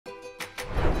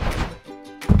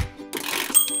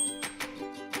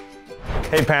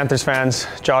Hey Panthers fans,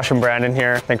 Josh and Brandon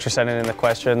here. Thanks for sending in the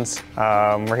questions.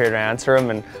 We're here to answer them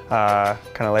and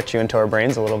kind of let you into our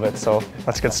brains a little bit, so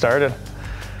let's get started.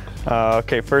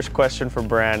 Okay, first question for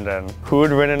Brandon. Who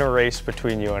would win in a race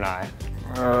between you and I?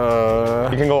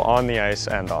 You can go on the ice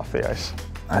and off the ice.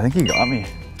 I think he got me.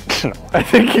 No. I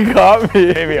think he got me.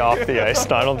 Maybe off the ice.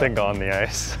 No, I don't think on the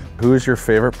ice. Who is your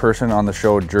favorite person on the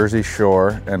show Jersey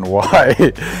Shore and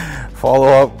why? Follow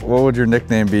up, what would your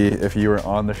nickname be if you were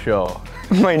on the show?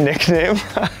 My nickname?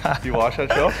 Do you watch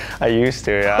that show? I used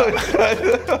to,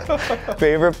 yeah.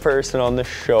 Favorite person on the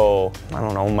show? I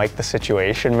don't know, Mike the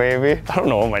Situation maybe? I don't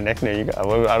know what my nickname you got.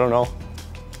 I don't know.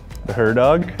 The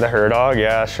Hurdog? The Hurdog,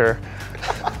 yeah, sure.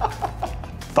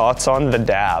 Thoughts on the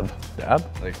dab? Dab?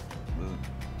 Like,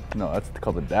 no, that's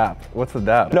called the dap. What's the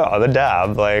dab? No, the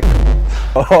dab, like.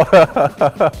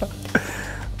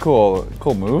 Cool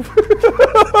move.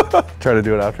 Try to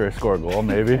do it after I score a goal,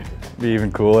 maybe. Be even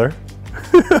cooler.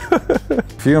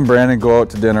 If you and Brandon go out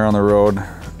to dinner on the road,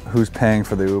 who's paying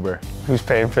for the Uber? Who's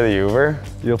paying for the Uber?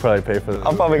 You'll probably pay for the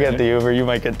I'll probably get the Uber, you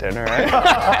might get dinner,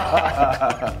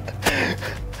 right?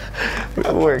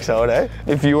 It works out, eh?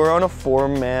 If you were on a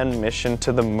 4-man mission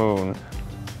to the moon,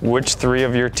 which 3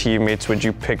 of your teammates would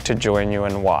you pick to join you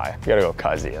and why? You gotta go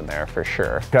Cuzzy in there for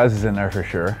sure. Cuz is in there for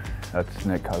sure. That's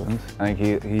Nick Cousins. I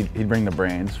think he'd bring the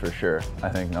brains for sure. I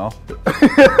think, no?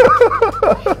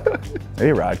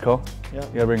 Maybe Radko. Yeah.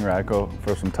 You gotta bring Radko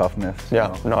for some toughness.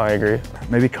 Yeah, no, I agree.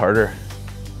 Maybe Carter.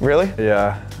 Really?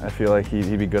 Yeah, I feel like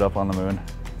he'd be good up on the moon.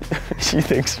 You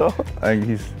think so? I think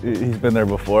he's been there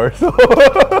before, so.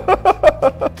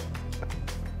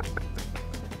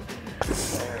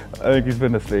 I think he's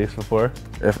been to space before.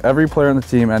 If every player on the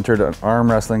team entered an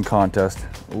arm wrestling contest,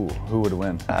 who would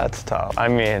win? That's tough. I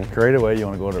mean, right away you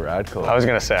want to go to Radko. I was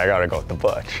gonna say I gotta go with the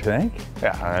Butch. You think?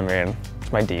 Yeah, I mean,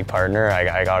 it's my D partner.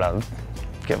 I gotta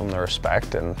give him the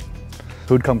respect. And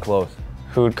who'd come close?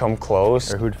 Who'd come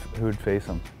close? Or who'd face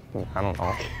him? I don't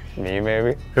know. Me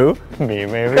maybe. Who? Me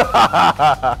maybe. Maybe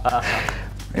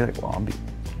like Lombi.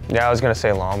 Yeah, I was gonna say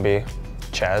Lombi.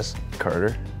 Ches.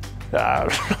 Carter.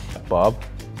 Bob.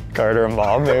 Carter and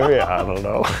Bob, maybe? I don't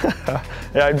know.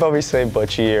 Yeah, I'd probably say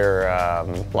Butchie or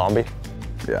Lombi.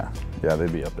 Yeah,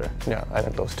 they'd be up there. Yeah, I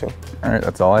think those 2. All right,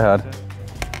 that's all I had.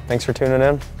 Thanks for tuning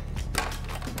in.